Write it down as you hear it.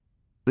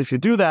If you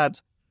do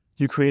that,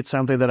 you create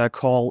something that I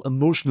call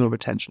emotional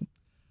retention.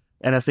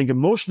 And I think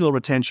emotional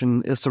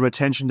retention is the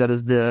retention that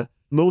is the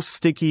most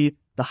sticky,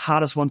 the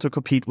hardest one to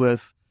compete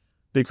with,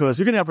 because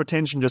you can have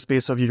retention just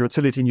based off your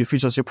utility and your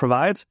features you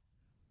provide.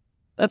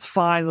 That's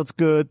fine, that's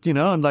good,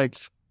 and like,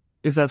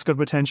 if that's good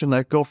retention,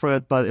 like, go for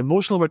it. But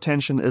emotional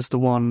retention is the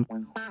one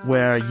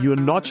where you're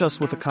not just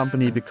with the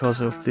company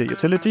because of the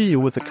utility, you're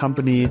with the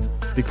company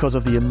because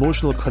of the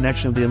emotional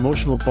connection, the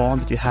emotional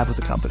bond that you have with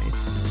the company.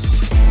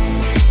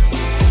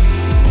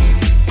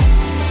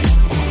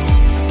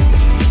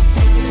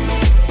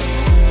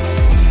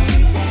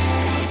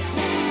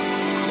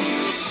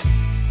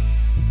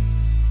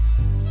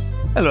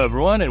 Hello,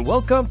 everyone, and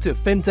welcome to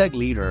FinTech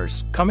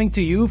Leaders. Coming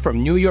to you from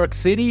New York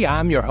City,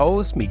 I'm your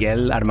host,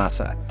 Miguel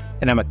Armaza,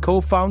 and I'm a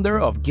co-founder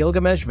of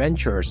Gilgamesh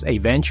Ventures, a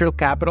venture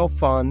capital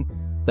fund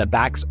that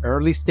backs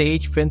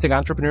early-stage FinTech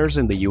entrepreneurs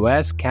in the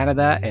US,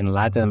 Canada, and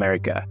Latin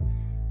America.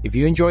 If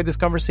you enjoyed this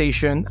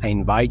conversation, I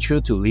invite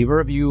you to leave a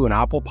review on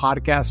Apple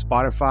Podcasts,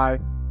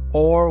 Spotify,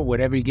 or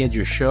wherever you get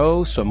your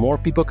show so more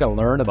people can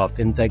learn about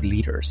FinTech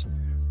Leaders.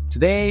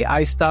 Today,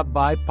 I stopped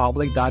by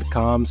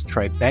Public.com's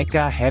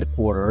Tribeca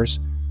headquarters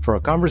for a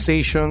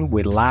conversation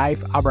with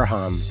Leif,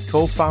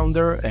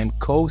 co-founder and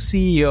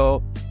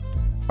co-CEO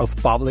of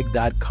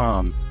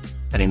Public.com,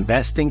 an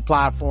investing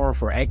platform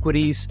for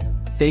equities,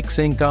 fixed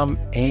income,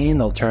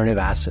 and alternative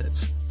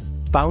assets.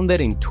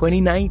 Founded in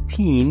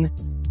 2019,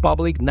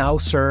 Public now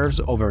serves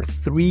over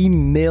 3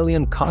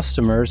 million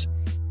customers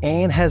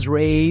and has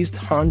raised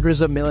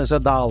hundreds of millions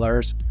of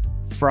dollars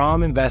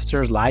from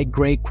investors like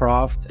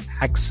Greycroft,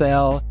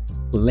 Accel,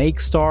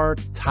 Lakestar,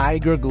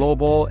 Tiger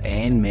Global,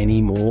 and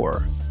many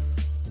more.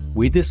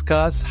 We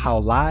discuss how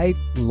Leif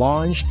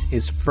launched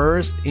his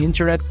first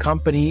internet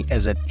company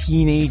as a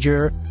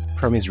teenager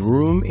from his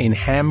room in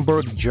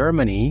Hamburg,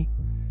 Germany,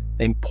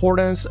 the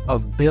importance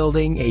of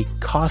building a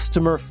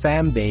customer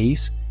fan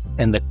base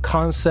and the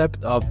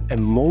concept of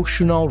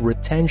emotional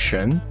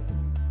retention,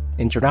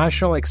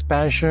 international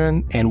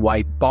expansion, and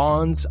why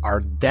bonds are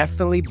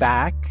definitely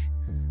back,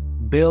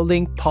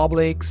 building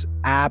Public's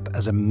app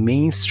as a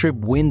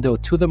mainstream window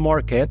to the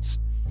markets,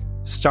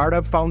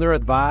 startup founder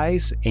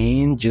advice,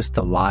 and just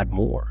a lot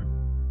more.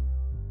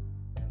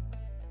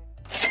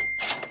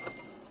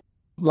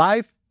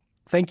 Leif,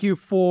 thank you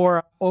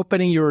for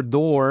opening your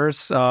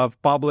doors of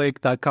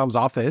Public.com's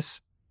office.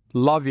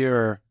 Love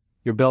your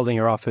building,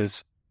 your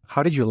office.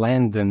 How did you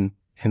land in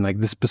like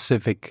this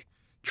specific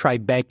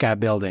Tribeca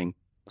building?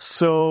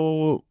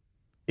 So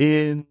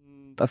in,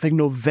 I think,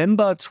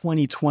 November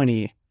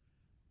 2020,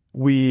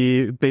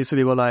 we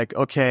basically were like,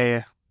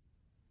 okay,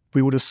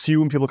 we would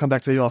assume people come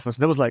back to the office.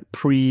 That was like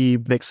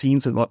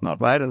pre-vaccines and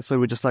whatnot, right? And so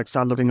we just like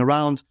started looking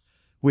around.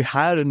 We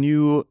hired a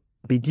new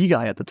BD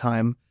guy at the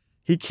time.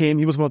 He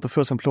was one of the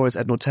first employees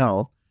at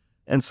Notel.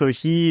 And so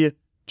he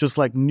just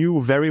like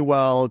knew very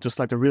well, just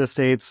like the real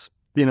estate,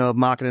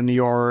 market in New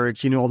York.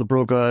 He knew all the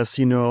brokers,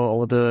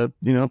 all of the,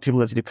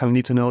 people that you kind of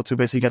need to know to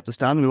basically get this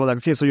done. And we were like,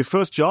 okay, so your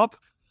first job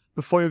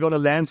before you're going to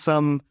land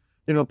some,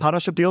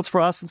 partnership deals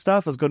for us and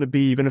stuff is going to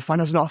be, you're going to find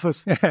us an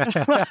office.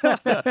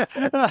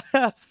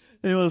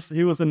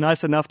 He was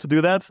nice enough to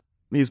do that.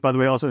 He's, by the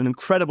way, also an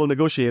incredible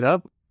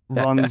negotiator.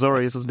 Ron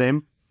Zori is his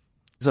name.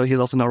 So he's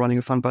also now running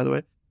a fund, by the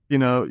way.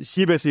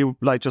 He basically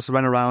like just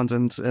ran around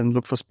and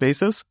looked for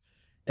spaces.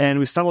 And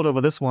we stumbled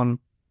over this one.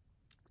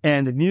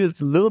 And it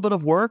needed a little bit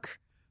of work,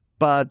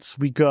 but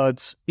we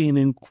got an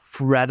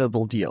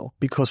incredible deal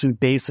because we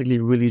basically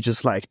really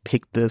just like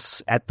picked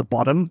this at the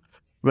bottom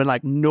where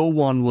like no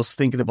one was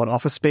thinking about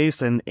office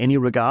space in any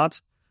regard.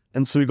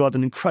 And so we got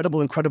an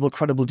incredible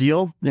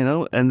deal,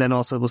 and then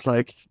also it was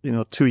like,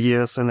 2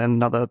 years and then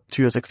another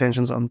 2 years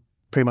extensions on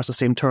pretty much the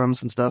same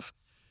terms and stuff.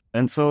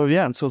 And so,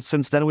 yeah, so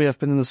since then we have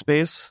been in the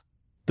space,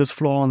 this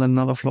floor and then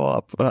another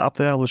floor up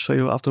there. I will show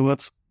you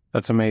afterwards.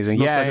 That's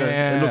amazing.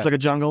 It looks like a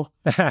jungle.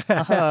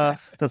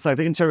 That's like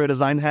the interior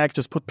design hack.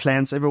 Just put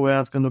plants everywhere.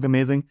 It's going to look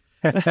amazing.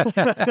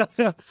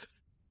 Q4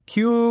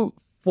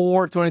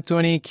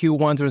 2020, Q1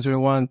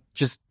 2021,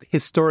 just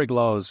historic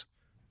lows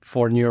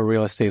for New York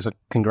real estate. So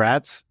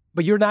congrats.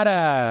 But you're not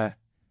a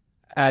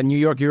New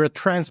York, you're a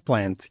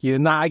transplant.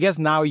 I guess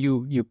now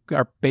you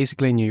are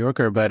basically a New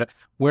Yorker, but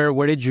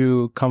where did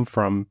you come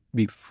from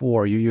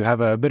before? You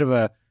have a bit of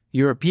a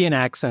European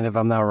accent, if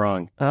I'm not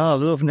wrong. Oh, a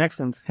little of an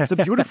accent. It's a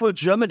beautiful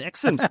German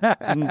accent.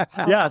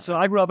 So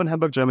I grew up in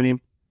Hamburg,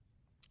 Germany,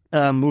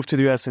 moved to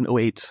the US in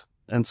 2008.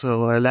 And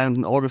so I landed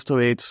in August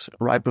 2008,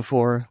 right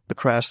before the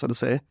crash, so to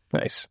say.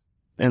 Nice.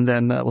 And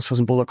then I was first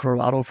in Boulder,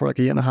 Colorado for like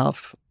a year and a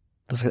half.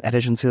 There's an ad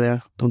agency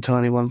there. Don't tell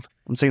anyone.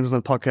 I'm saying this on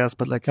a podcast,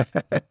 but like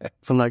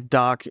some like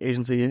dark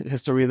agency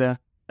history there.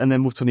 And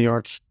then moved to New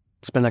York,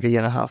 spent like a year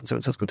and a half in San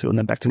Francisco too, and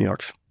then back to New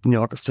York. New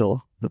York is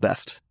still the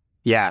best.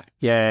 Yeah.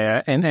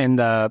 And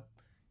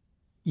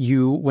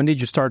when did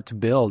you start to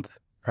build,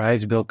 right?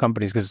 To build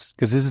companies? Because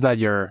this is not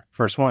your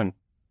first one.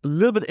 A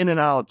little bit in and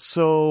out.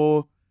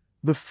 So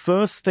the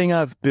first thing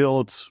I've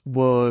built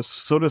was,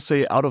 so to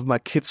say, out of my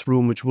kids'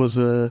 room, which was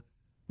a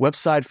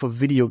website for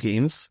video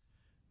games.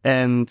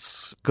 And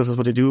because that's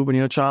what you do when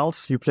you're a child,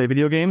 you play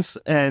video games.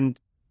 And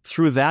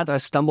through that, I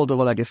stumbled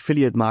over like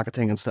affiliate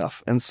marketing and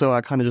stuff. And so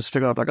I kind of just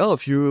figured out like, oh,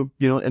 if you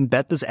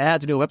embed this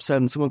ad in your website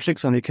and someone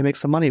clicks on it, you can make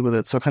some money with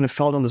it. So I kind of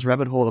fell down this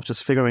rabbit hole of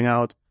just figuring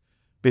out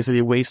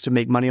basically ways to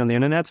make money on the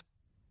internet.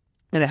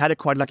 And I had a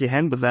quite lucky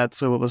hand with that.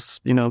 So it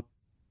was, I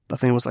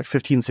think it was like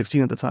 15,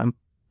 16 at the time.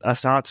 I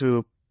started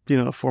to,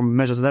 form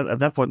measures at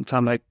that point in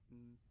time, like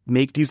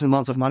make decent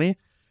amounts of money.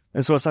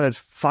 And so I started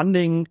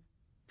funding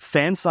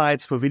fan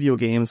sites for video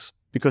games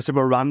because they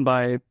were run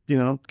by,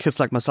 kids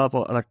like myself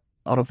or like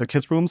out of their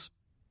kids' rooms.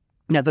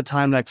 And at the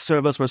time, like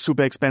servers were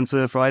super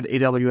expensive, right?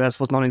 AWS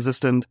was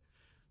non-existent.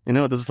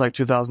 This is like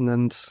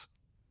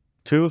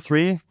 2002,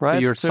 3, right? So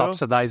you're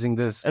subsidizing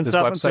this and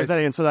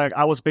website. And so like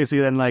I was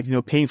basically then like,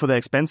 paying for the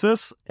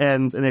expenses,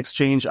 and in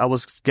exchange I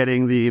was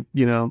getting the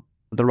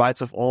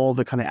rights of all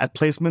the kind of ad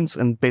placements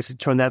and basically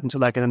turned that into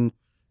like an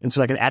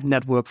ad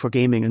network for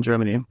gaming in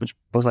Germany, which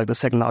was like the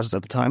second largest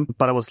at the time.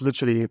 But I was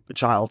literally a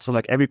child. So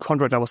like every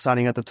contract I was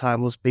signing at the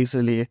time was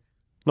basically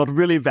not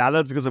really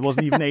valid because I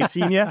wasn't even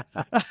 18 yet.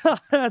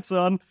 And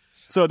so on.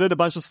 So I did a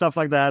bunch of stuff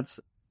like that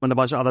and a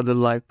bunch of other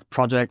little like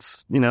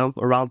projects,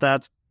 around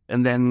that.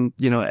 And then,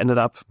 ended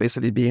up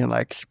basically being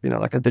like,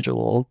 like a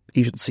digital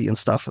agency and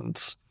stuff and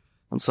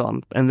so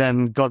on. And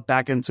then got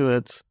back into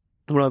it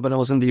when I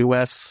was in the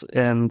US.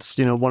 And,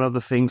 one of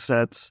the things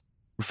that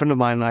a friend of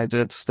mine and I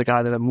did, the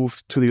guy that I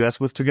moved to the US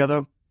with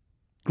together,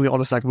 we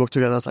always like worked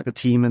together as like a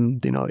team in,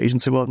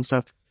 agency world and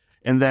stuff.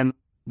 And then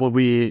what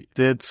we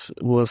did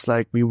was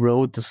like we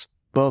wrote this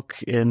book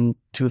in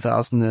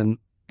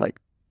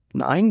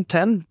 2009,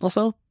 10 or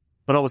so.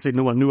 But obviously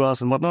no one knew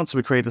us and whatnot. So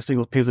we created this thing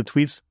called Pay the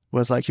Tweet,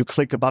 where it's like you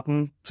click a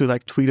button to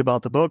like tweet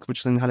about the book,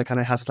 which then kind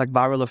of has like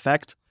viral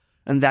effect.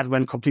 And that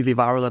went completely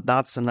viral at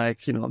nuts. And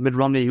like, Mitt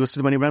Romney used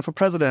it when he ran for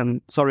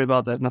president. Sorry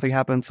about that. Nothing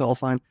happened. So all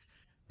fine.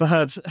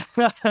 But,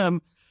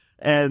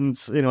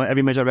 and,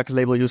 every major record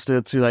label used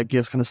it to like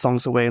give kind of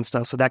songs away and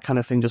stuff. So that kind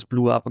of thing just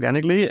blew up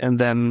organically. And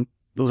then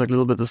there was like a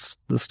little bit this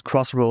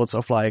crossroads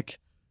of like,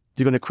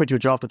 you're going to quit your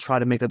job to try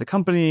to make that a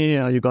company.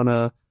 You're going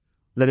to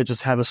let it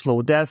just have a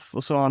slow death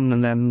or so on.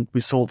 And then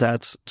we sold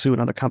that to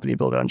another company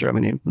builder in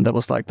Germany. And that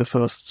was like the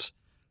first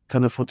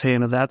kind of forte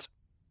into that.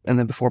 And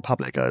then before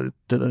public, I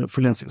did a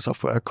freelancing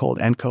software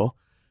called Anco.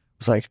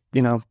 It's like,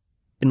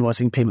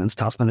 invoicing, payments,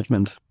 task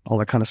management, all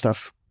that kind of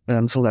stuff.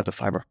 And sold that to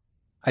Fiverr.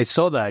 I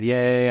saw that.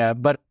 Yeah.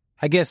 But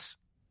I guess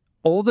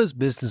all those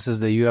businesses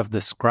that you have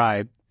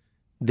described,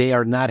 they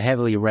are not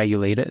heavily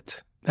regulated.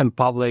 And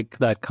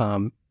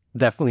public.com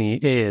definitely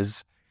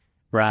is,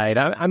 right?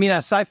 I mean,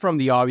 aside from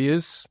the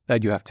obvious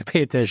that you have to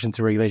pay attention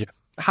to regulation,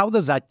 how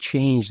does that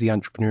change the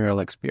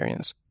entrepreneurial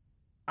experience?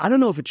 I don't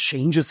know if it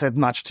changes that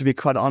much, to be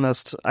quite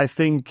honest. I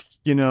think,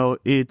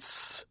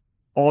 it's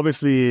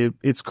obviously,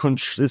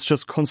 it's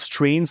just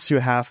constraints you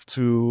have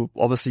to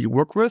obviously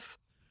work with.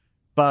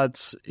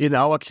 But in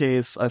our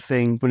case, I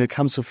think when it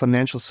comes to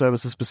financial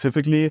services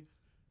specifically,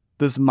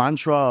 this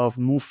mantra of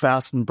move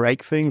fast and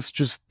break things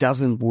just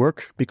doesn't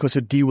work because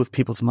you deal with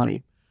people's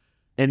money.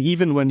 And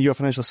even when you're a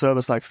financial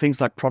service, like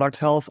things like product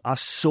health are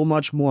so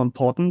much more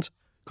important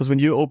because when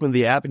you open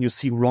the app and you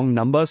see wrong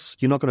numbers,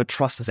 you're not going to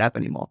trust this app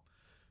anymore.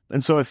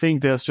 And so I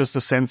think there's just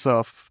a sense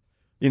of,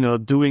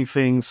 doing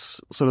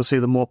things, so to say,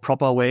 the more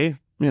proper way,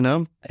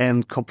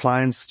 and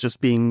compliance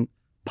just being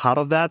part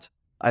of that.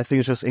 I think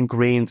it's just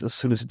ingrained as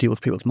soon as you deal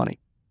with people's money.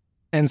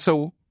 And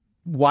so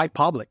why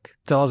public?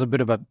 Tell us a bit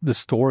about the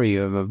story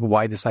of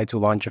why decide to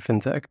launch a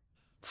fintech.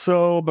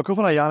 So my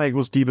co-founder Yannick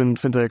was deep in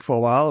fintech for a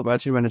while,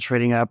 right? He ran a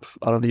trading app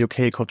out of the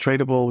UK called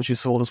Tradable, which he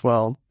sold as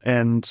well.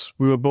 And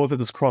we were both at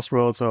this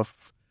crossroads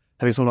of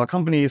having sold our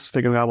companies,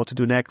 figuring out what to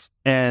do next.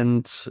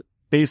 And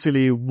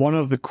basically one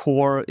of the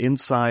core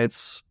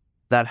insights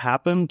that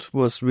happened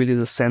was really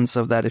the sense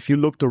of that if you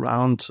looked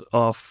around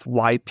of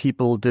why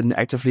people didn't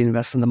actively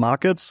invest in the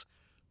markets,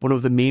 one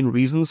of the main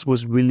reasons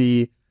was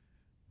really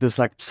this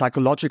like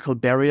psychological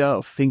barrier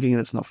of thinking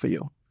it's not for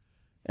you.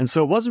 And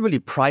so it wasn't really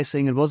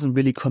pricing, it wasn't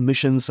really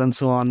commissions and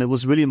so on. It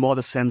was really more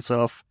the sense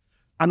of,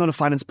 I'm not a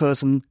finance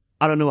person,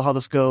 I don't know how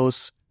this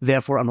goes,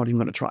 therefore I'm not even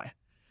going to try.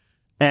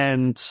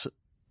 And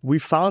we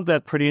found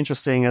that pretty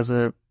interesting as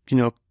a,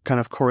 kind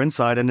of core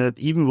insight. And it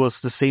even was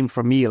the same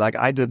for me. Like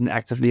I didn't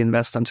actively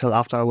invest until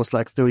after I was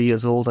like 30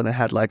 years old and I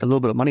had like a little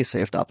bit of money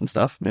saved up and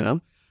stuff,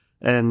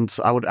 And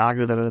I would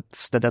argue that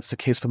that's the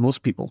case for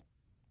most people.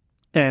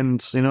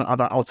 And,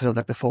 other outside of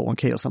like the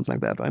 401k or something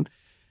like that, right?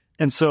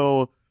 And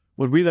so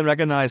what we then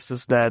recognized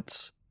is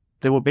that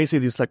there were basically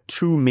these like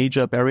two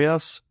major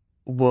barriers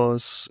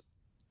was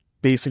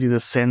basically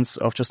the sense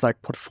of just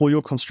like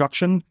portfolio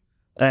construction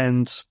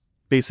and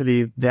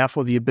basically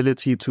therefore the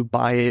ability to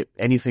buy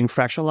anything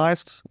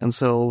fractionalized. And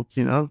so,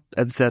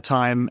 at that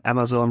time,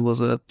 Amazon was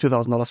a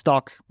 $2,000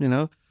 stock,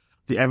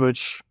 the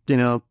average,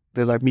 the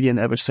like median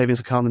average savings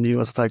account in the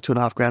US is like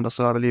 $2,500 or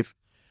so, I believe.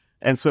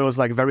 And so it's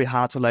like very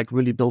hard to like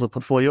really build a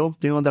portfolio,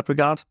 in that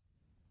regard.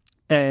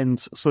 And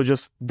so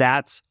just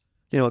that,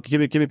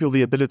 giving people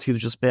the ability to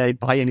just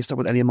buy any stuff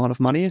with any amount of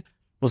money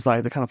was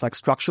like the kind of like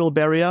structural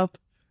barrier.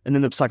 And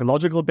then the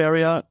psychological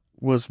barrier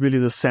was really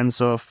the sense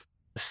of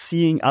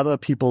seeing other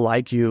people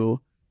like you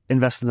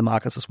invest in the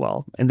markets as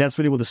well. And that's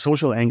really where the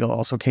social angle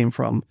also came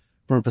from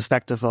a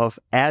perspective of,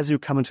 as you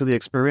come into the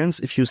experience,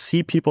 if you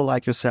see people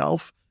like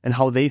yourself and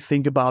how they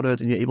think about it,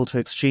 and you're able to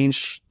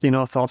exchange,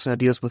 thoughts and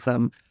ideas with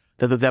them,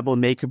 that will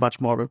make you much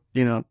more,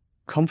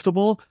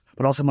 comfortable,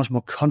 but also much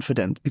more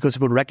confident, because you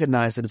will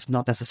recognize that it's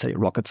not necessarily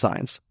rocket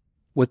science.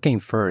 What came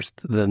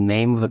first, the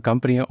name of the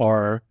company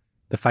or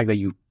the fact that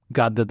you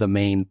got the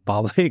domain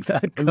public?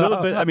 A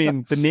little bit. I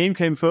mean, the name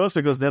came first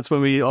because that's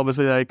when we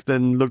obviously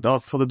then looked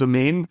out for the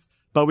domain.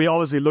 But we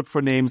obviously looked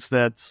for names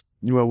that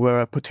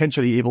were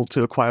potentially able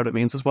to acquire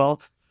domains as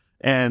well.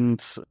 And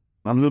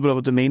I'm a little bit of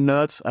a domain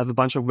nerd. I have a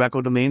bunch of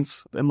wacko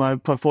domains in my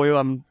portfolio.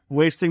 I'm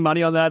wasting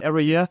money on that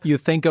every year. You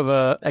think of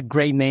a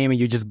great name and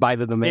you just buy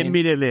the domain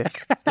immediately.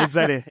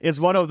 Exactly. It's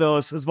one of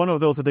those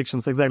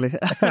addictions. Exactly.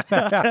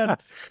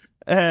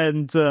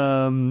 And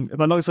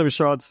but long story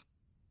short,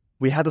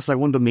 we had this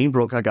one domain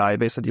broker guy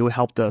basically who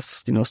helped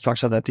us,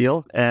 structure that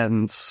deal.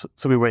 And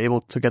so we were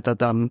able to get that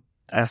done.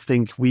 I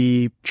think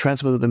we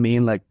transferred the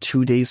domain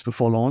 2 days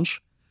before launch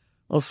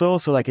or so.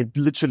 So it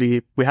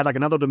literally, we had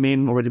another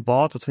domain already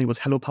bought, which I think was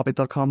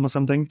hellopuppet.com or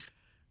something.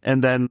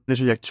 And then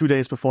literally 2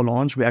 days before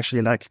launch, we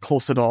actually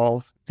closed it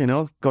all,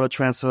 got it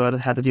transferred,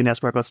 had the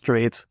DNS record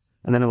straight.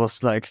 And then it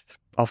was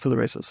off to the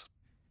races.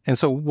 And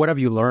so what have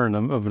you learned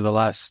over the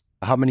last,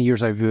 how many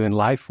years have you been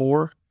live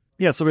for?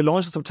 Yeah, so we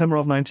launched in September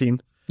of 19.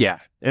 Yeah.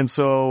 And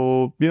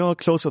so,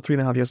 close to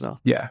 3.5 years now.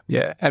 Yeah,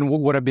 yeah. And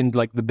what have been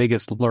the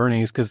biggest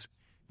learnings? Because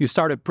you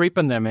started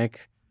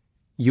pre-pandemic,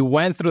 you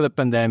went through the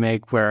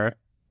pandemic where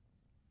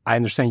I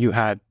understand you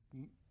had,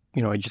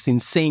 just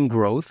insane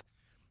growth.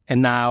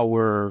 And now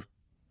we're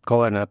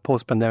calling it a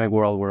post-pandemic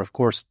world where, of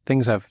course,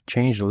 things have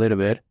changed a little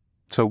bit.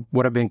 So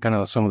what have been kind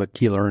of some of the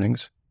key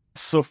learnings?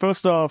 So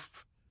first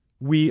off,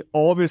 we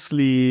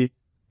obviously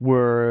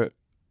were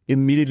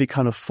immediately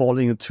kind of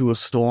falling into a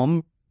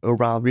storm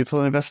around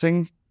retail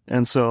investing.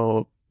 And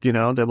so,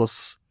 there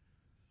was,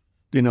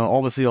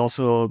 obviously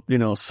also,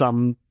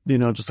 some,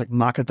 just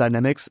market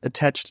dynamics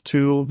attached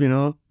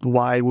to,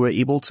 why we're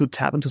able to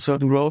tap into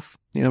certain growth.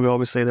 We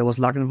always say there was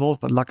luck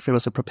involved, but luck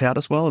favors the prepared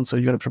as well. And so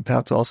you got to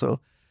prepare to also,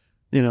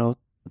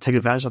 take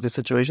advantage of these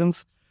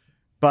situations.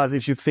 But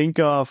if you think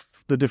of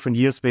the different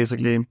years,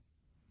 basically,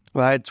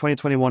 right,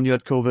 2021, you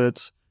had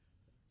COVID,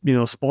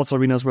 sports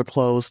arenas were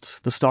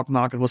closed. The stock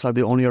market was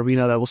the only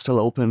arena that was still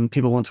open.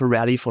 People wanted to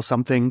rally for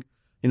something.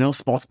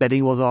 Sports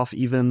betting was off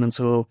even. And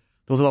so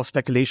there was a lot of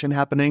speculation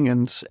happening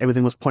and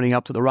everything was pointing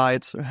up to the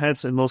right,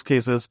 in most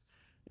cases.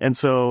 And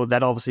so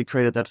that obviously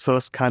created that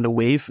first kind of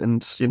wave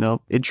and,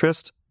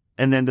 interest.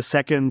 And then the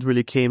second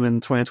really came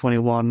in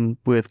 2021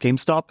 with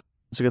GameStop.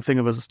 So you can think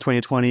of it as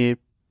 2020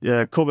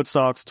 COVID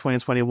stocks,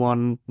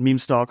 2021 meme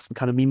stocks, and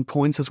kind of meme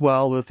coins as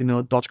well with,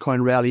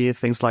 Dogecoin rally,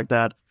 things like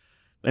that.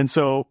 And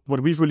so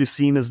what we've really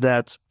seen is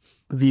that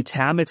the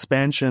TAM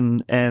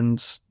expansion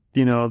and,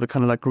 the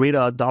kind of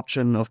greater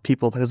adoption of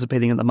people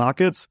participating in the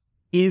markets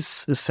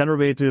is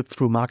accelerated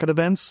through market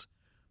events.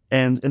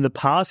 And in the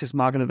past, these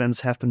market events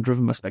have been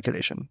driven by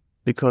speculation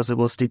because it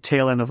was the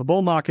tail end of a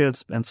bull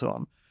market and so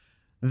on.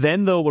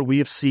 Then, though, what we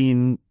have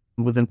seen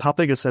within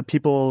public is that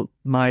people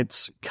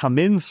might come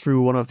in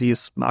through one of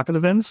these market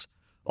events,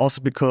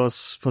 also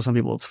because for some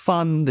people it's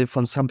fun.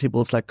 For some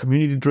people it's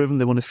community driven.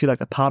 They want to feel like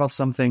they're part of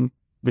something,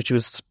 which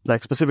you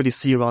specifically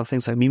see around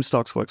things like meme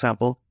stocks, for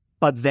example.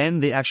 But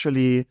then they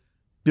actually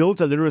build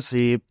their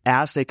literacy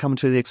as they come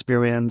into the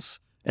experience,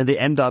 and they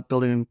end up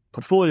building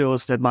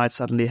portfolios that might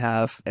suddenly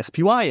have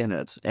SPY in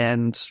it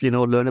and,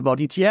 learn about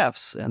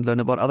ETFs and learn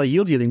about other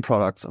yield-yielding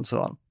products and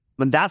so on.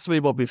 And that's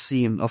really what we've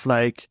seen of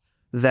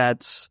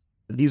that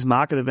these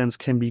market events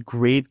can be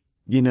great,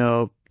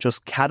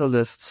 just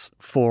catalysts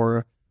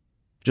for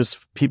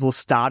just people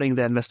starting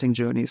their investing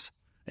journeys.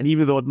 And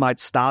even though it might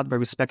start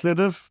very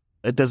speculative,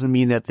 it doesn't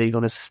mean that they're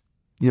going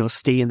to,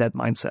 stay in that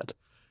mindset.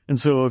 And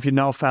so if you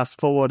now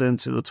fast forward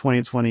into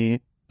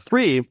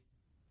 2023,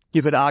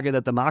 you could argue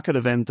that the market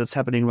event that's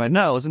happening right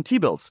now is in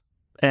T-bills.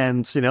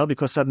 And,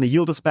 because suddenly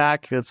yield is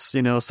back, it's,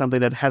 something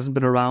that hasn't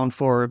been around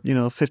for,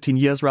 15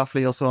 years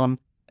roughly or so on.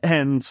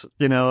 And,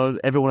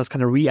 everyone is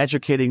kind of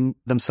re-educating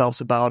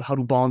themselves about how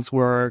do bonds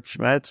work,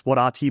 right? What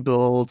are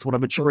T-bills? What are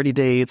maturity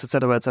dates, et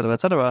cetera, et cetera,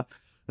 et cetera.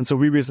 And so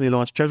we recently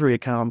launched treasury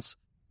accounts,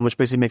 which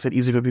basically makes it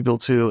easy for people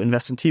to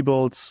invest in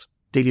T-bills,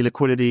 daily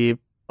liquidity,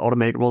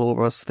 automatic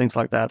rollovers, things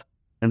like that.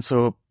 And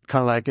so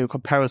kind of in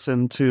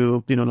comparison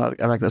to,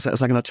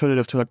 as an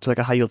alternative to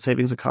a high yield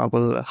savings account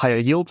with a higher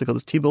yield because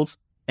it's T-bills.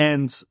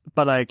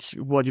 But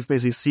what you've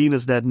basically seen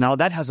is that now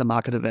that has a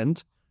market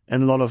event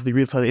and a lot of the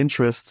retail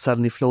interest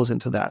suddenly flows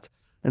into that.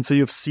 And so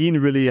you've seen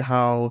really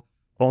how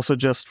also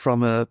just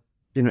from a,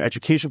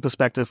 education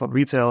perspective on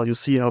retail, you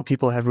see how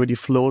people have really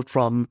flowed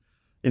from,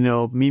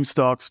 meme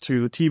stocks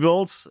to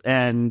T-bills,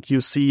 and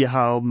you see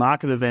how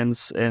market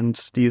events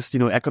and these,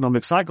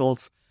 economic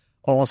cycles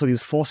are also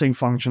these forcing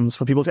functions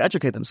for people to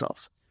educate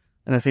themselves.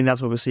 And I think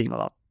that's what we're seeing a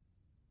lot.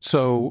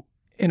 So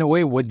in a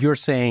way, what you're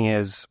saying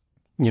is,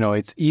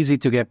 it's easy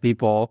to get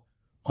people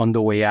on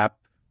the way up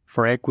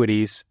for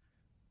equities,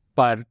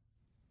 but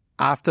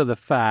after the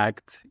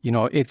fact,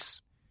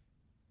 it's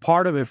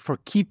part of it for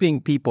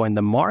keeping people in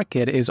the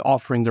market is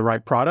offering the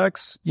right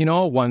products,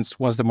 once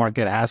the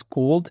market has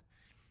cooled.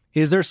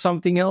 Is there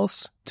something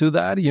else to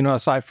that,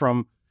 aside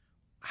from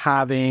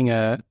having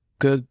a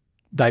good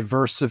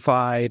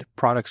diversified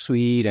product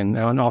suite and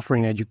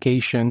offering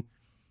education?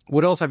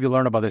 What else have you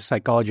learned about the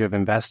psychology of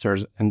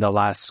investors in the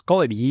last,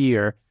 call it,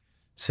 year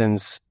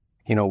since,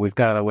 we've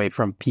got away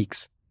from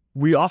peaks?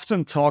 We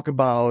often talk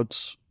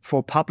about,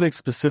 for public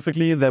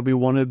specifically, that we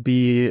want to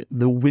be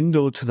the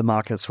window to the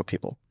markets for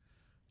people.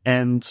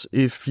 And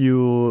if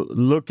you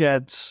look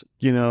at,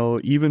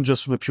 even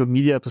just from a pure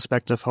media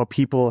perspective, how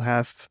people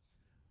have,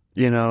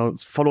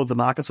 followed the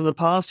markets in the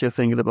past, you're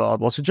thinking about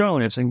Wall Street Journal,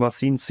 you're thinking about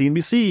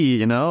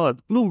CNBC,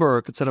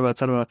 Bloomberg, et cetera, et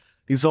cetera.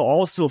 These are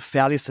all still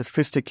fairly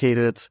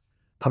sophisticated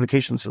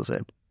publications, you'll say.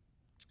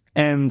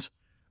 And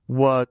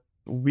what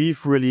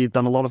we've really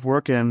done a lot of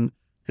work in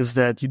is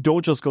that you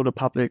don't just go to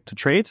public to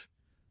trade.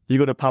 You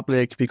go to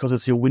public because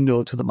it's your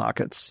window to the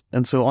markets.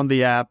 And so on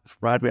the app,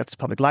 right, we have these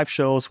public live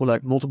shows for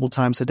like multiple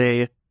times a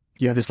day.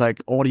 You have this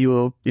like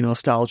audio,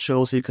 style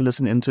shows you can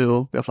listen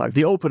into. We have like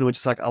The Open, which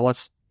is like our,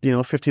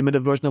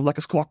 15-minute version of like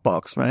a Squawk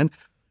Box, right?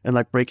 And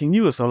like breaking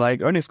news or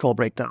like earnings call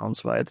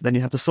breakdowns, right? Then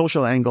you have the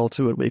social angle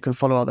to it where you can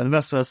follow other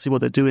investors, see what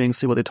they're doing,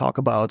 see what they talk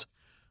about.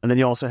 And then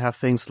you also have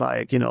things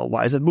like,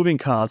 why is it moving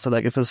cards? So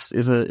like if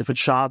a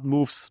chart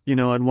moves,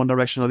 in one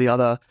direction or the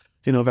other,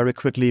 very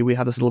quickly, we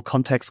have this little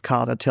context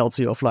card that tells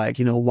you of like,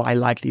 why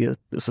likely is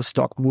the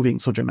stock moving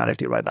so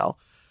dramatically right now.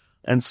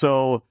 And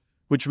so,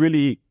 which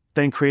really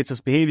then creates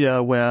this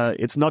behavior where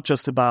it's not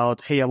just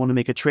about, hey, I want to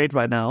make a trade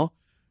right now,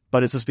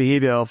 but it's this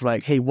behavior of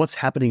like, hey, what's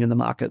happening in the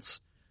markets?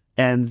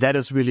 And that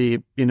is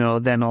really,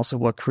 then also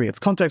what creates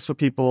context for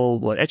people,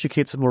 what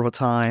educates them over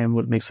time,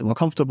 what makes them more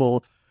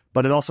comfortable.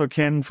 But it also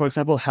can, for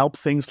example, help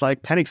things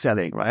like panic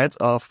selling, right?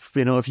 Of,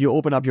 if you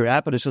open up your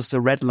app and it's just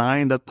a red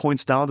line that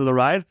points down to the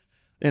right,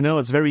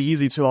 it's very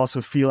easy to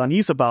also feel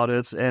unease about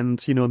it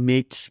and,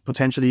 make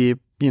potentially,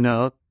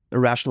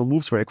 irrational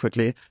moves very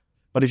quickly.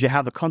 But if you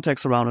have the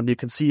context around it, you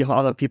can see how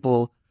other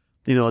people,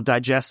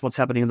 digest what's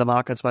happening in the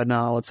markets right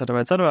now, et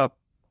cetera,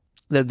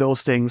 that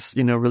those things,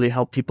 really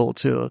help people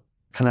to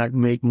kind of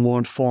make more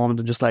informed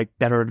and just like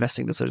better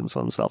investing decisions for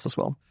themselves as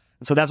well.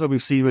 And so that's where we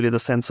see really the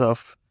sense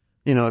of,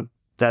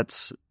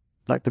 that's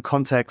like the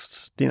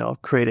context,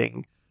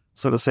 creating,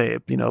 so to say,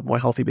 more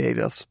healthy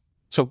behaviors.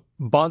 So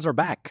bonds are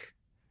back,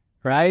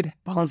 right?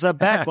 Bonds are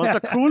back. Bonds are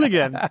cool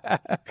again.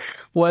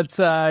 What's,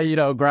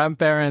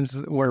 grandparents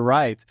were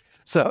right.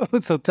 So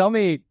tell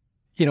me,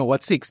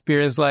 what's the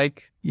experience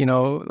like,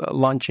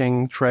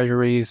 launching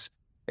treasuries?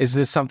 Is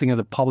this something that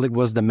the public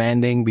was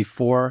demanding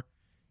before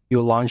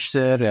you launched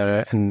it?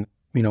 And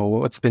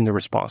what's been the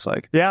response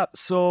like? Yeah,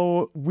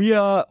 so we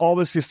are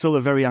obviously still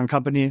a very young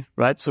company,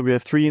 right? So we are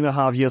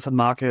 3.5 years on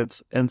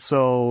market. And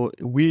so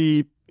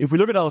if we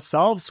look at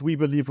ourselves, we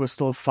believe we're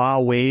still far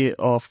away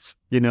of,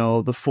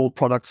 the full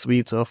product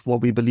suite of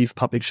what we believe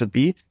public should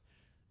be.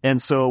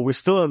 And so we're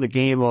still in the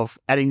game of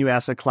adding new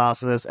asset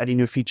classes, adding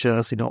new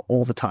features,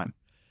 all the time.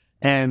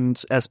 And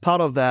as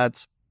part of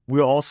that,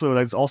 we're also,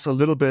 it's also a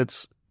little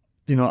bit,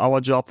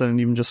 our job then,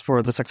 even just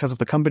for the success of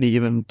the company,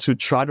 even to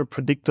try to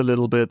predict a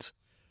little bit,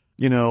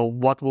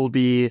 what will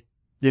be,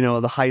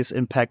 the highest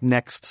impact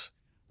next,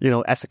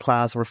 asset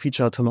class or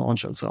feature to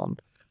launch and so on.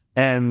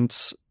 And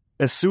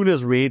as soon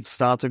as rates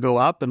start to go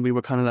up and we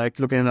were kind of like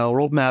looking at our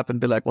roadmap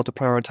and be like what to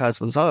prioritize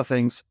with other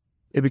things,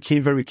 it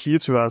became very clear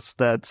to us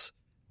that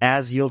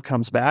as yield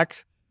comes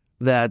back,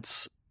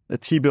 that a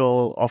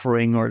T-bill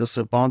offering or just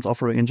a bonds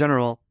offering in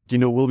general,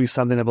 will be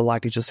something that will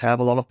likely just have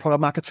a lot of product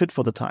market fit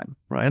for the time,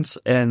 right?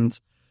 And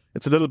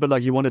it's a little bit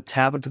like you want to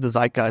tap into the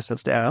zeitgeist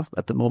that's there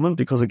at the moment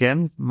because,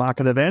 again,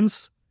 market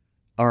events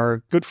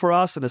are good for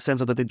us in the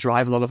sense that they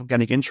drive a lot of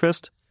organic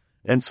interest.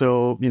 And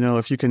so,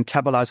 if you can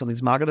capitalize on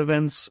these market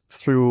events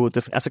through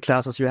different asset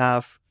classes you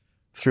have,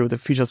 through the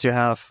features you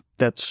have,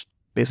 that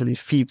basically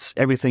feeds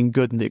everything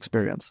good in the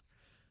experience.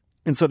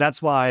 And so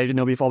that's why,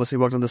 we've obviously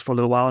worked on this for a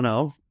little while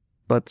now,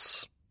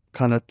 but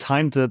kind of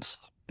timed it,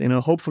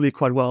 hopefully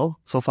quite well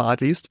so far,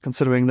 at least,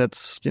 considering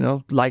that,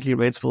 likely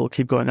rates will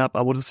keep going up,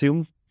 I would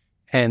assume.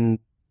 And,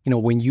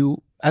 when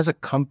you, as a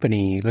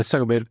company, let's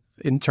talk a bit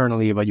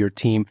internally about your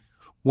team.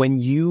 When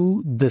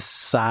you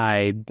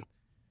decide,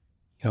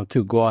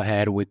 to go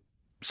ahead with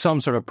some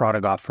sort of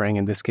product offering,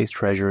 in this case,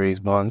 treasuries,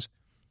 bonds,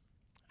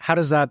 how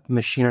does that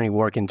machinery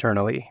work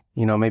internally?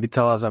 Maybe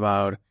tell us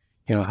about,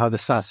 how the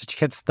sausage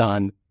gets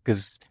done,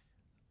 because,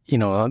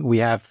 we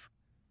have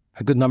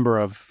a good number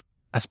of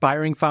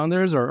aspiring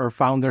founders or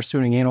founders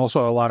tuning in,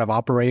 also a lot of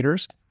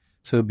operators.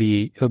 So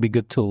it'll be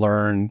good to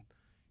learn,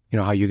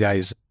 how you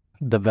guys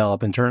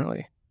develop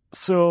internally.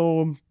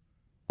 So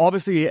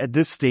obviously at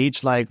this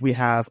stage, like we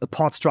have a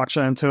pod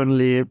structure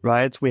internally,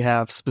 right? We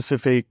have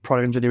specific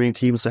product engineering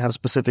teams that have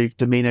specific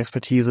domain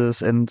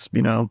expertises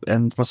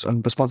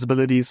and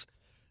responsibilities.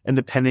 And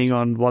depending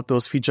on what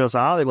those features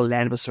are, they will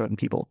land with certain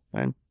people,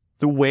 right?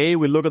 The way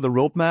we look at the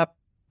roadmap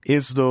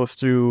is though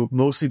through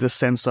mostly the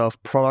sense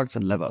of products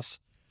and levers.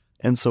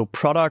 And so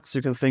products,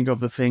 you can think of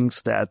the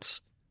things that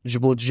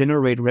will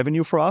generate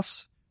revenue for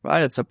us,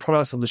 right? It's a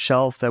products on the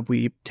shelf that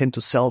we tend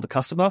to sell to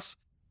customers,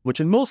 which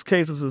in most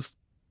cases is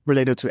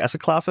related to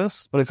asset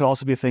classes, but it could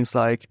also be things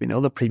like,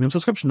 the premium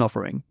subscription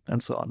offering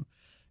and so on.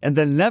 And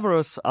then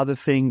levers are the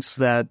things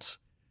that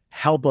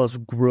help us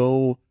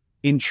grow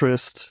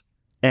interest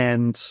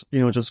and,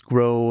 just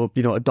grow,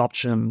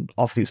 adoption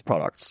of these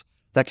products.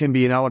 That can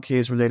be, in our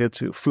case, related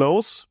to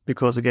flows,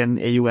 because again,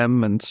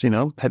 AUM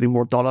and, having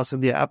more dollars in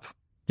the app,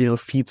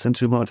 feeds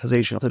into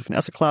monetization of different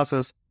asset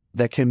classes.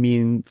 That can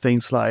mean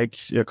things like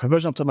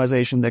conversion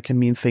optimization. That can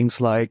mean things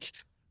like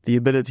the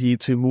ability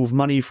to move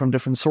money from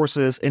different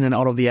sources in and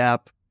out of the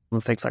app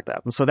and things like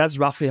that. And so that's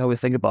roughly how we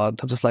think about it in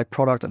terms of like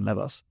product and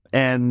levers.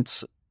 And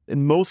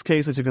in most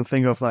cases, you can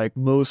think of like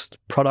most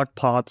product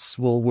parts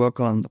will work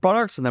on the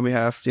products. And then we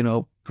have,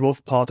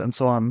 growth part and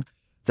so on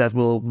that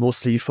will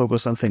mostly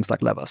focus on things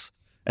like levers.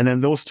 And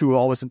then those two are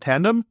always in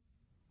tandem.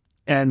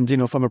 And,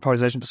 from a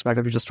prioritization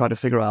perspective, we just try to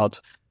figure out,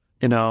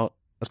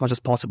 as much as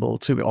possible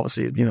to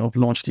obviously,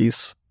 launch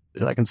these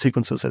like in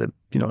sequences that,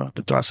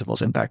 that drives the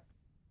most impact.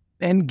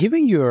 And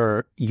given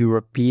your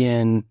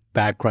European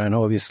background,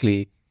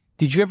 obviously,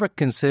 did you ever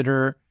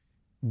consider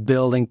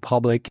building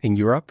public in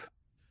Europe?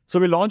 So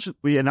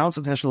we announced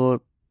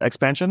international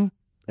expansion.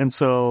 And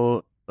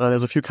so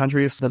there's a few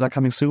countries that are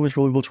coming soon, which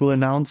we'll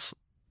announce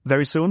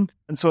very soon.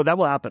 And so that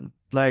will happen.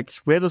 Like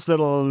we have this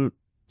little,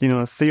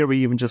 theory,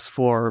 even just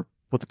for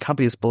what the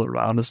company is built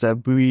around, is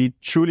that we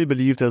truly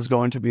believe there's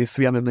going to be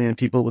 300 million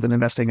people with an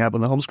investing app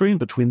on the home screen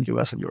between the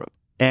US and Europe.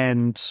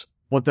 And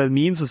what that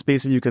means is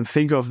basically you can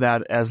think of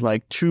that as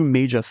like two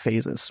major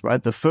phases,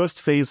 right? The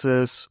first phase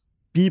is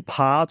be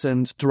part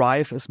and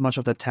drive as much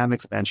of the TAM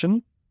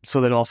expansion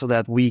so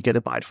that we get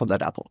a bite from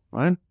that apple,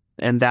 right?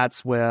 And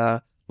that's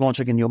where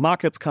launching in new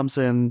markets comes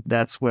in.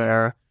 That's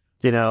where,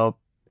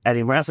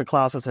 adding more asset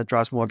classes that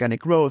drives more organic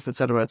growth, et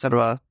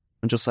cetera,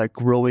 and just like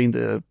growing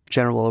the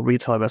general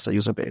retail investor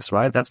user base,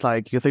 right? That's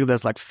like, you think of that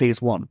as like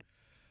phase one.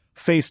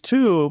 Phase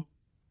two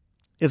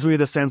is really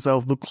the sense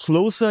of the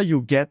closer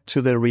you get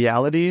to the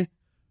reality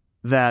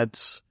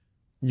that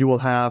you will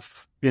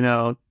have,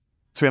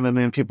 300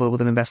 million people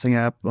with an investing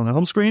app on the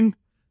home screen.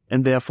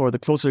 And therefore, the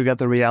closer you get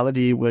to the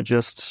reality where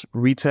just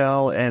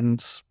retail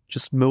and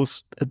just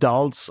most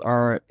adults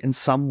are in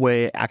some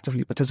way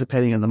actively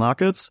participating in the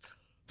markets,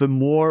 the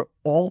more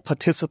all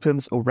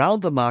participants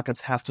around the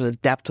markets have to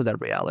adapt to that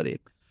reality.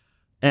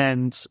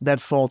 And that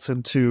falls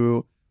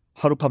into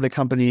how do public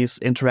companies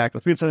interact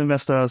with retail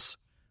investors,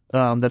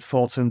 that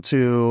falls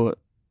into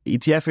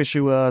ETF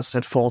issuers,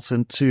 that falls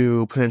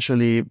into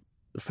potentially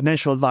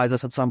financial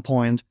advisors at some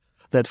point,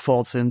 that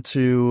falls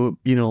into,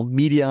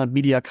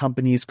 media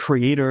companies,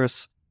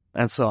 creators,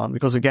 and so on.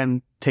 Because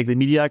again, take the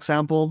media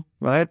example,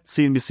 right?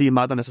 CNBC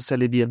might not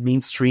necessarily be a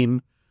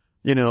mainstream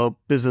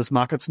business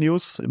markets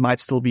news. It might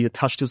still be a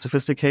touch too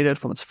sophisticated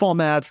from its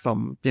format,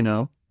 from,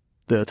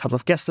 the type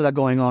of guests that are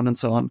going on and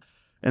so on.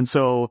 And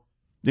so,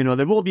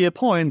 there will be a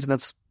point, and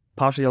that's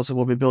partially also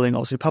what we're building,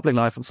 obviously Public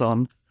Life and so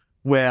on,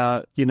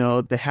 where,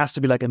 there has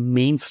to be like a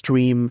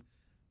mainstream,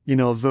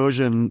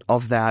 version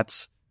of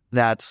that,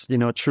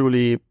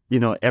 truly,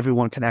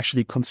 everyone can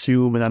actually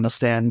consume and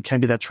understand, can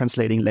be that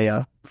translating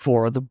layer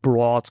for the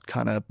broad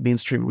kind of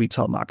mainstream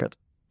retail market.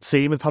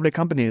 Same with public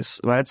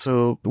companies, right?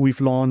 So we've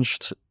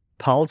launched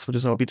Pulse, which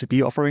is our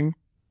B2B offering,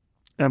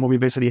 and where we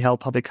basically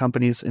help public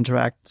companies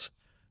interact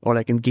or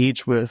like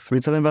engage with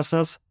retail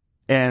investors.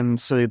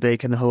 And so they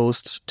can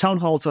host town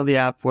halls on the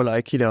app where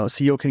like,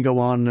 CEO can go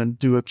on and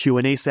do a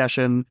Q&A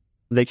session.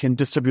 They can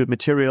distribute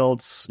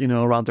materials,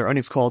 around their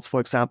earnings calls, for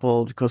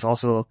example, because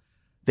also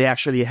they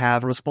actually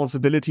have a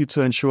responsibility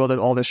to ensure that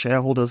all their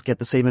shareholders get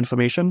the same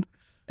information.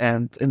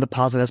 And in the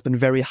past, it has been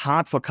very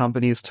hard for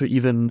companies to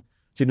even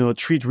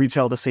treat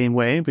retail the same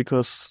way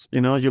because,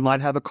 you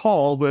might have a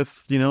call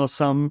with,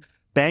 some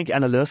bank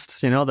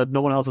analyst, that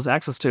no one else has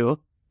access to.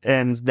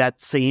 And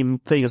that same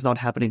thing is not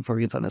happening for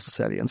retail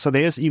necessarily. And so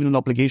there is even an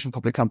obligation for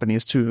public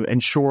companies to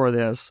ensure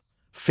there's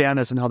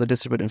fairness in how they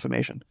distribute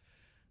information.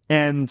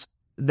 And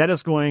that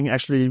is going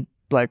actually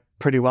like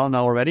pretty well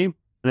now already.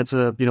 And it's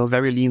a,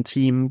 very lean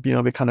team.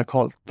 We kind of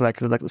call it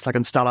like it's like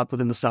a startup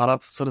within the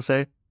startup, so to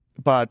say.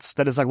 But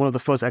that is like one of the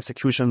first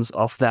executions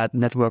of that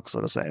network,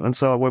 so to say. And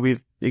so what we,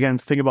 again,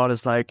 think about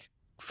is like,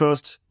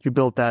 first you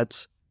build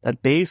that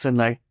base and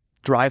like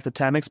drive the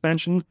TAM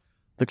expansion.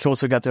 The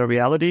closer you get to the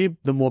reality,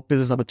 the more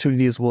business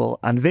opportunities will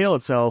unveil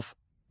itself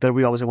that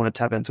we obviously want to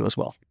tap into as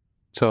well.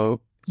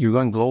 So you're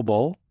going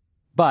global,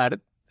 but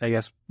I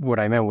guess what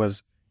I meant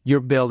was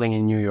you're building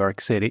in New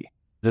York City.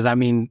 Does that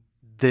mean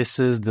this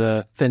is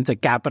the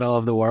fintech capital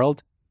of the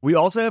world? We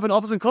also have an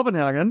office in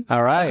Copenhagen.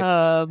 All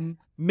right.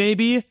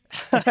 Maybe.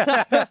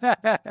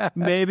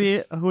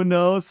 Maybe. Who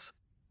knows?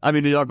 I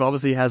mean, New York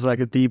obviously has like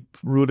a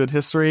deep-rooted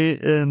history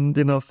in,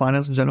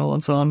 finance in general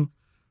and so on.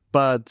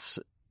 But,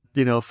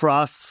 for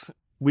us,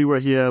 we were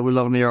here. We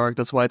love New York.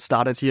 That's why it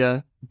started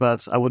here.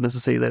 But I wouldn't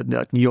necessarily say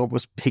that New York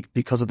was picked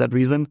because of that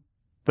reason.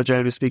 But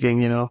generally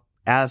speaking,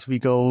 as we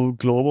go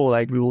global,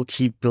 like we will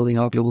keep building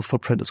our global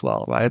footprint as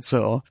well, right?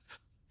 So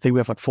think we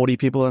have like 40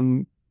 people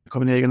in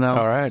Copenhagen now.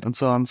 All right. And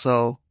so on.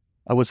 So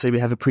I would say we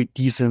have a pretty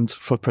decent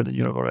footprint in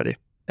Europe already.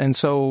 And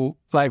so,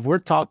 like, we're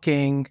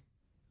talking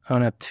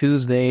on a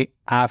Tuesday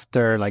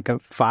after like a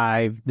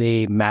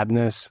 5-day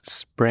madness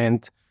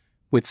sprint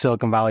with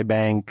Silicon Valley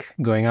Bank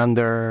going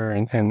under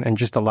and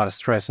just a lot of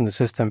stress in the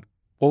system.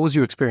 What was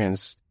your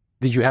experience?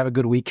 Did you have a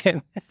good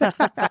weekend?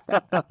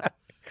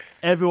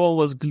 Everyone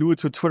was glued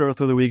to Twitter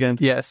through the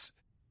weekend. Yes.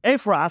 And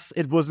for us,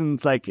 it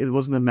wasn't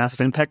a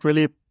massive impact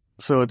really.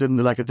 So it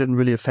didn't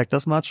really affect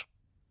us much.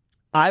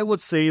 I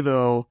would say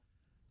though,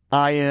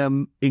 I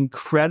am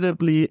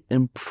incredibly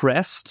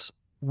impressed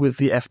with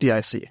the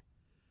FDIC.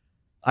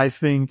 I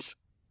think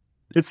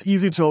it's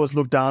easy to always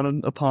look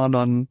down upon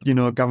on,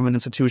 government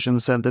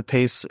institutions and the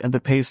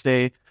pace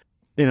they,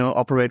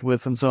 operate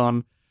with and so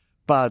on.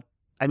 But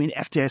I mean,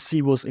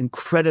 FDIC was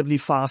incredibly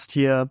fast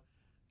here.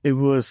 It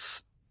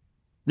was,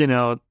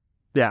 I'm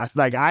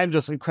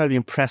just incredibly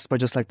impressed by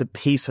just like the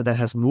pace that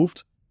has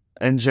moved.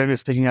 And generally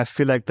speaking, I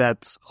feel like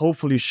that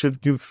hopefully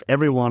should give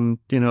everyone,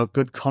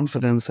 good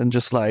confidence in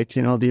just like,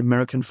 the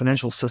American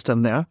financial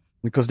system there,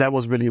 because that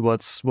was really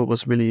what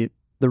was really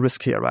the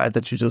risk here, right?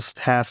 That you just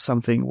have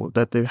something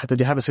that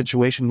you have a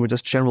situation where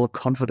just general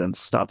confidence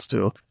starts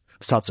to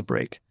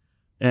break.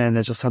 And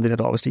that's just something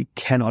that obviously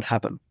cannot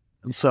happen.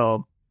 And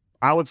so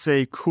I would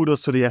say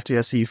kudos to the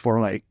FDIC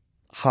for like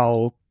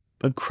how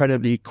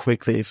incredibly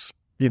quick they've,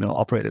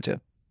 operated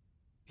here.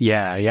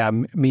 Yeah,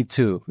 me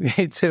too.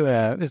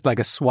 It's like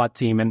a SWAT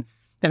team. And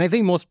I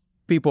think most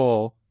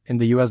people in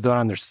the US don't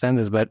understand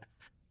this, but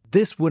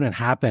this wouldn't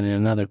happen in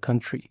another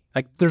country.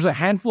 Like there's a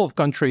handful of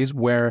countries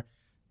where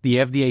the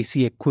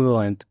FDIC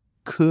equivalent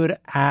could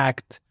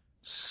act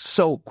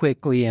so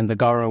quickly and the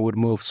government would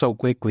move so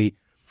quickly,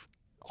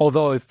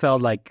 although it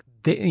felt like,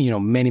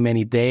 many,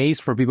 many days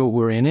for people who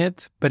were in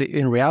it. But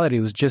in reality,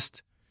 it was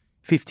just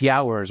 50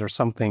 hours or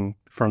something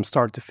from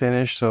start to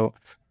finish. So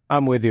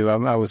I'm with you.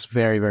 I was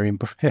very, very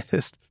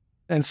impressed.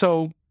 And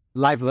so,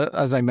 Leif,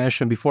 as I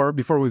mentioned before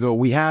we go,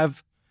 we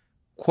have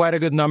quite a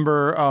good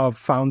number of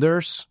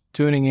founders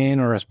tuning in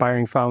or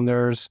aspiring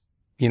founders.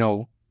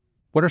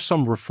 What are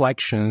some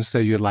reflections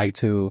that you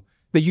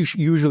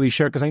usually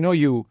share? Because I know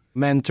you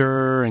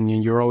mentor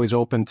and you're always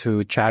open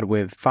to chat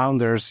with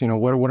founders.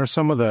 What are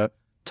some of the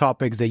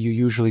topics that you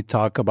usually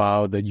talk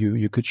about that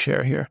you could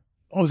share here?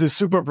 Oh, it's a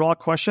super broad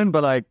question,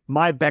 but like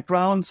my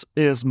background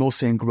is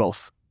mostly in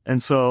growth.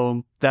 And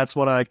so that's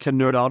what I can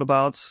nerd out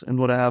about and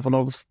what I have a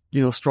lot of,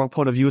 strong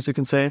point of view, as you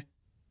can say.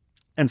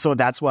 And so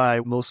that's why I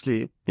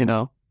mostly,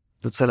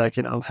 let's say like,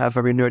 have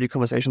very nerdy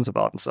conversations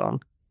about and so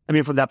on. I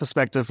mean, from that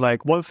perspective,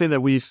 like one thing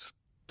that we've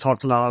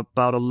talked about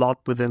a lot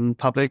within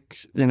public,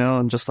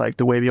 and just like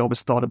the way we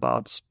always thought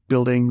about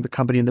building the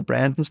company and the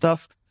brand and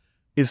stuff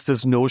is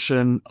this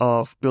notion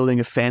of building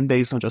a fan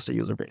base, not just a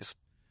user base.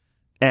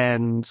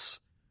 And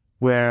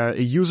where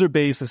a user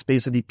base is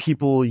basically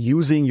people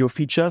using your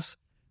features.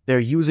 They're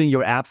using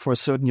your app for a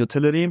certain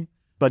utility,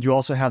 but you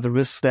also have the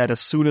risk that as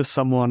soon as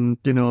someone,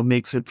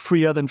 makes it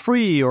freer than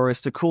free or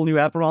is the cool new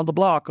app around the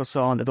block or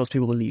so on, that those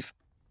people will leave.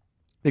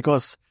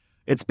 Because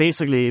it's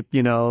basically,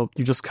 you're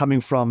just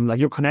coming from, like,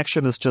 your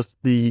connection is just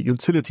the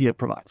utility it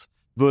provides.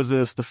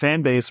 Versus the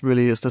fan base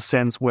really is the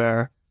sense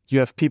where you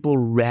have people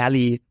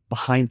rally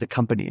behind the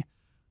company.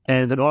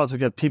 And in order to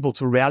get people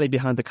to rally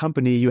behind the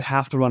company, you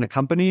have to run a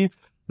company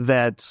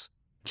that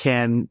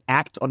can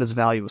act on its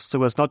values.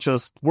 So it's not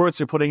just words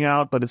you're putting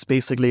out, but it's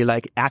basically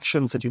like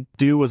actions that you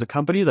do as a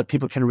company that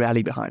people can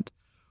rally behind.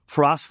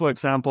 For us, for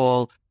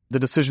example, the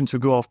decision to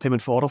go off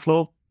payment for order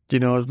flow,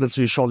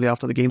 literally shortly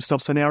after the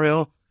GameStop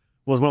scenario,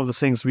 was one of the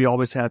things we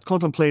always had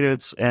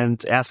contemplated.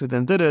 And as we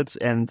then did it,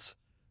 and,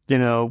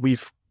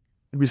 we've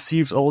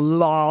received a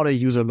lot of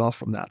user love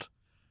from that.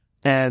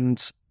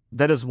 And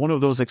that is one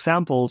of those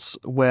examples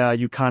where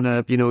you kind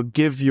of,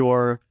 give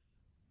your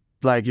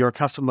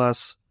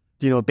customers,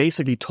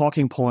 basically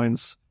talking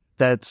points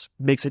that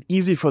makes it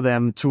easy for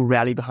them to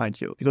rally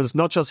behind you, because it's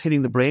not just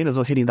hitting the brain, it's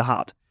also hitting the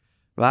heart,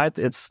 right?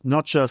 It's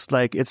not just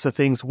like, it's the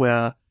things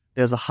where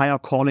there's a higher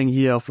calling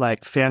here of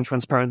like fair and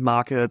transparent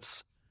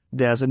markets.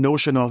 There's a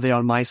notion of they're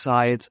on my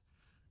side,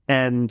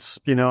 and,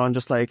 and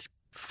just like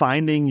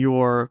finding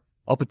your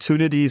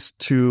opportunities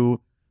to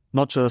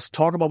not just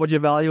talk about what your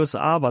values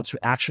are, but to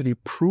actually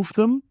prove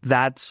them.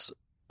 That's,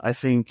 I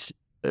think,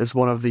 is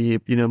one of the,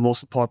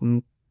 most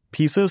important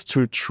pieces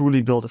to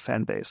truly build a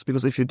fan base.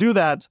 Because if you do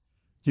that,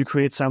 you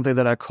create something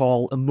that I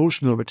call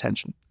emotional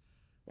retention.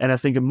 And I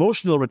think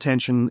emotional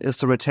retention is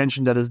the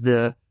retention that is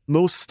the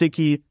most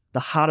sticky, the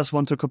hardest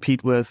one to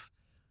compete with,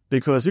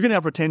 because you can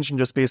have retention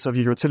just based off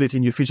your utility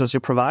and your features you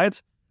provide.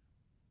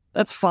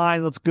 That's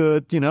fine, that's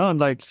good, and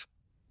like,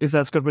 if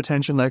that's good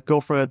retention, like, go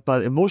for it.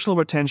 But emotional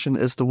retention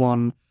is the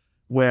one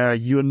where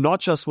you're not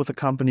just with the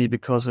company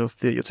because of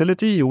the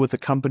utility, you're with the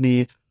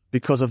company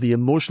because of the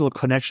emotional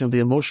connection, the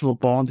emotional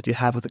bond that you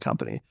have with the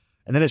company.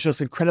 And then it's just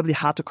incredibly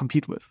hard to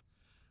compete with.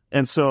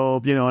 And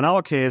so, in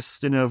our case,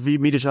 we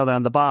meet each other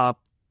in the bar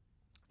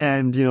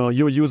and,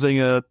 you're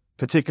using a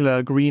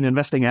particular green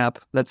investing app,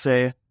 let's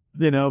say,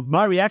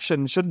 my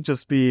reaction shouldn't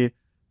just be,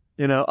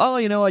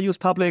 I use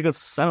public.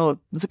 It's a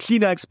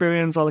cleaner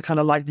experience. I kind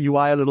of like the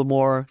UI a little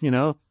more.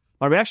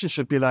 My reaction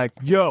should be like,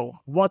 yo,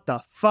 what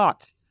the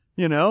fuck?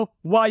 Why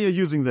are you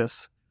using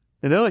this?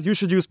 You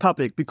should use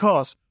public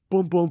because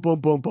boom, boom, boom,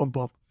 boom, boom,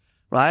 boom.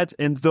 Right?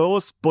 And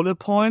those bullet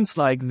points,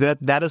 like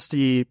that is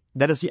the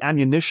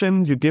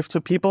ammunition you give to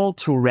people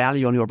to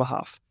rally on your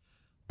behalf.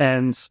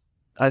 And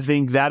I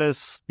think that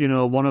is,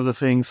 one of the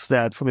things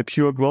that from a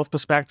pure growth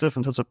perspective,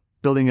 in terms of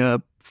building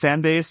a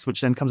fan base,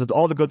 which then comes with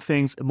all the good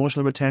things,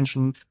 emotional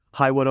retention,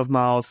 high word of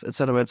mouth, et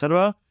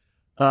cetera,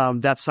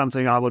 that's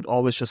something I would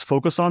always just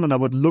focus on, and I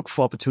would look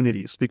for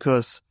opportunities,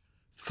 because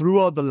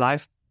throughout the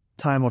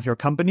lifetime of your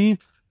company,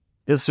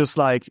 it's just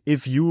like,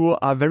 if you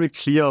are very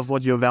clear of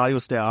what your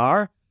values there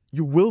are,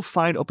 you will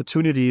find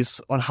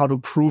opportunities on how to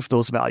prove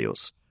those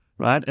values,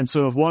 right? And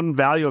so if one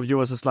value of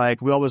yours is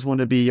like, we always want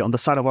to be on the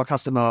side of our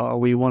customer, or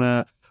we want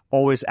to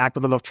always act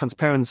with a lot of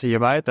transparency,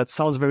 right? That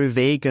sounds very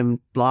vague and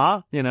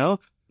blah,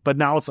 but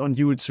now it's on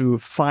you to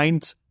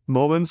find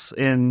moments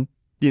in,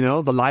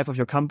 the life of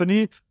your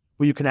company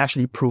where you can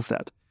actually prove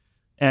that.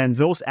 And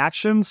those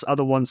actions are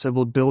the ones that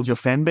will build your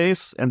fan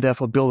base and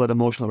therefore build that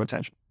emotional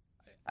retention.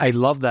 I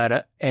love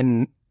that.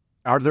 And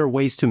are there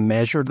ways to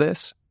measure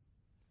this?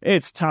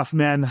 It's tough,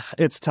 man.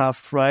 It's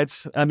tough, right?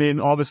 I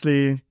mean,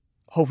 obviously,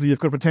 hopefully you have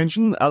good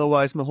retention.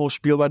 Otherwise, my whole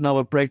spiel right now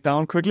will break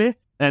down quickly.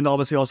 And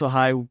obviously also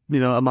high,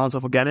 amounts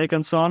of organic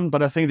and so on.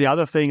 But I think the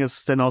other thing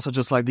is then also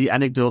just like the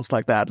anecdotes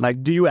like that.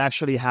 Like, do you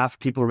actually have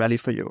people ready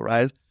for you,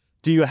 right?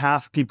 Do you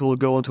have people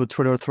go into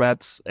Twitter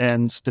threads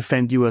and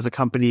defend you as a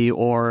company,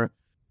 or,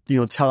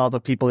 tell other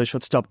people they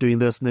should stop doing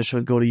this and they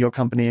should go to your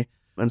company?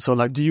 And so,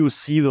 like, do you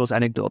see those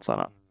anecdotes or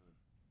not?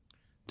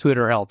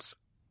 Twitter helps.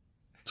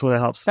 Twitter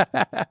helps. All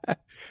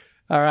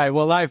right.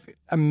 Well, Leif,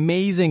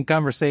 amazing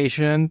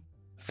conversation.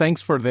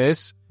 Thanks for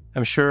this.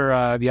 I'm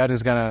sure the audience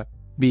is going to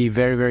be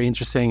very, very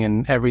interesting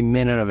in every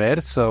minute of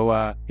it. So,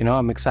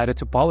 I'm excited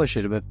to polish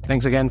it. But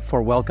thanks again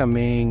for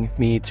welcoming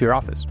me to your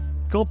office.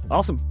 Cool.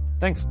 Awesome.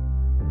 Thanks.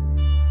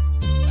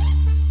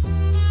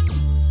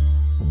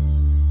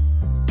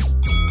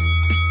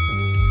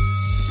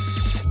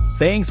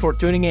 Thanks for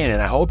tuning in, and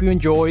I hope you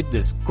enjoyed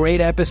this great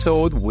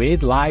episode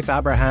with Leif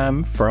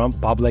Abraham from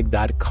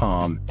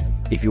public.com.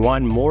 If you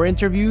want more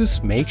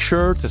interviews, make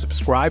sure to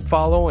subscribe,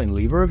 follow, and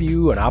leave a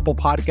review on Apple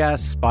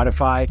Podcasts,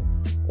 Spotify,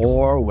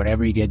 or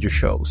wherever you get your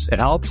shows. It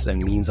helps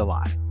and means a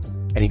lot.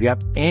 And if you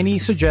have any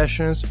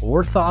suggestions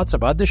or thoughts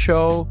about the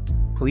show,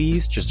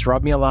 please just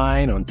drop me a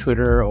line on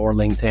Twitter or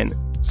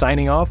LinkedIn.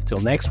 Signing off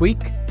till next week,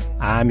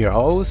 I'm your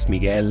host,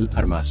 Miguel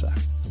Armaza.